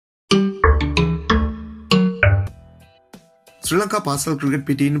ශ්‍රී ලංකා පාසල් ක්‍රිකට්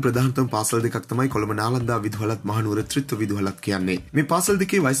පිටියේ ඉන්න ප්‍රධානතම පාසල් දෙකක් තමයි කොළඹ නාලන්දා විදුහලත් මහනුවර ත්‍රිත්ව විදුහලත් කියන්නේ. මේ පාසල්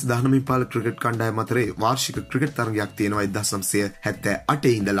දෙකේ වයස 19 පාල ක්‍රිකට් කණ්ඩායම අතරේ වාර්ෂික ක්‍රිකට් තරඟයක් තියෙනවා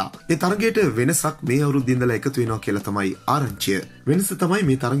 1978 ඉඳලා. ඒ තරඟයට වෙනසක් මේ අවුරුද්දේ ඉඳලා එකතු වෙනවා කියලා තමයි ආරංචිය. වෙනස තමයි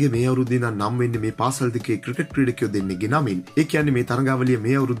මේ තරඟේ මේ අවුරුද්දේ ඉඳන් නම් වෙන්නේ මේ පාසල් දෙකේ ක්‍රිකට් ක්‍රීඩකයෝ දෙන්නේගේ නමින්. ඒ කියන්නේ මේ තරඟාවලිය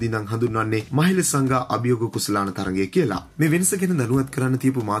මේ අවුරුද්දේ ඉඳන් හඳුන්වන්නේ මහිල සංඝා අභියෝග කුසලාන තරඟය කියලා. මේ වෙනස ගැන දැනුවත් කරන්න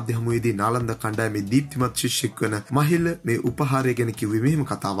තියපු මාධ්‍ය හමුවේදී නාලන්දා කණ්ඩායමේ දීප්තිමත් ශිෂ්‍යෙක් වන මහිල මේ උපහාරය ගැන කිව්වේ මෙහෙම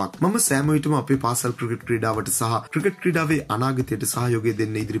කතාවක්. මම සෑම විටම අපේ පාසල් ක්‍රිකට් ක්‍රීඩාවට සහ ක්‍රිකට් ක්‍රීඩාවේ අනාගතයට සහයෝගය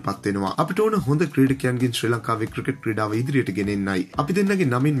දෙන්න ඉදිරිපත් වෙනවා. අපිට ඕන හොඳ ක්‍රීඩකයන්ගෙන් ශ්‍රී ලංකාවේ ක්‍රිකට් ක්‍රීඩාව ඉදිරියට ගෙනෙන්නයි. අපි දෙන්නගේ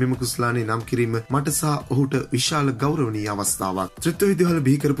නමින් මෙම කුසලානේ නම් කිරීම මට සහ ඔහුට විශාල ගෞරවනීය අවස්ථාවක්. ත්‍රිත්ව විදුහල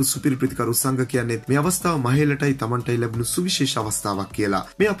බිහි කරපු සුපිරි ප්‍රතිකරු සංඝ කියන්නේ මේ අවස්ථාව මහේලටයි Tamanටයි ලැබුණු සුවිශේෂ අවස්ථාවක් කියලා.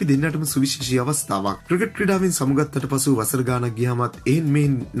 මේ අපි දෙන්නටම සුවිශේෂී අවස්ථාවක්. ක්‍රිකට් ක්‍රීඩාවෙන් සමුගත්තට පසු වසර ගානක් ගියාමත් එහෙන්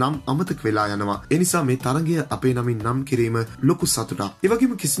මෙහෙන් නම් අමතක වෙලා යනවා. ඒ නිසා මේ තරඟය අපේ නමින් නම් කිරීම ලොකු සතුටක්. ඒ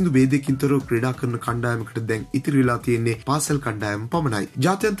වගේම කිසිදු ભેදයකින් තොරව ක්‍රීඩා කරන කණ්ඩායමකට දැන් ඉතිරි වෙලා තියෙන්නේ පාසල් කණ්ඩායම පමණයි.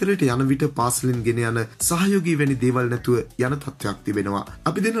 ජාත්‍යන්තරයට යන විට පාසලෙන් ගෙන යන සහයෝගී වැනි දේවල් නැතුව යන තත්ත්වයක් තිබෙනවා.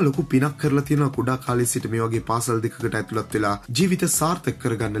 අපි දෙන්න ලොකු පිනක් කරලා තියෙනවා කුඩා කාලේ සිට මේ වගේ පාසල් දෙකකට ඇතුළත් වෙලා ජීවිත සාර්ථක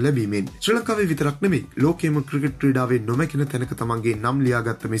කරගන්න ලැබීමෙන්. ශ්‍රී ලංකාවේ විතරක් නෙමෙයි ලෝකෙම ක්‍රිකට් ක්‍රීඩාවේ නොමැකෙන තැනක තමන්ගේ නම්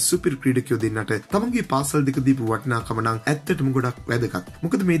ලියාගත්ත මේ සුපිරි ක්‍රීඩකයෝ දෙන්නට තමන්ගේ පාසල් දෙක දීපු වටිනාකම නම් ඇත්තටම ගොඩක් වැදගත්.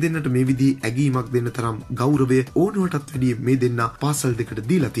 මොකද මේ දෙන්නට මේ විදිහේ ඇගීමක් දෙන්න තරම් ගෞරවය ඕනවටත් වැඩිය මේ දෙන්න පාසල් දෙකට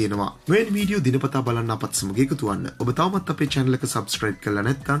දීලා තියෙනවා. මේ වීඩියෝ දිනපතා බලන්න අපත් සමග එකතු වෙන්න. ඔබ තාමත් අපේ channel එක subscribe කරලා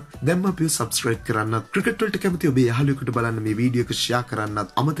නැත්නම් දැන්ම අපිව subscribe කරන්නත් ක්‍රිකට් වලට කැමති ඔබේ යහළුවෙකුට බලන්න මේ වීඩියෝ එක share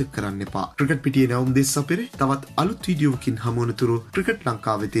කරන්නත් අමතක කරන්න එපා. ක්‍රිකට් පිටියේ නැවුම් දෙස් අපේ තවත් අලුත් වීඩියෝවකින් හමු වනතුරු ක්‍රිකට්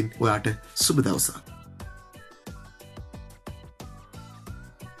ලංකාවෙතින් ඔයාට සුබ දවසක්.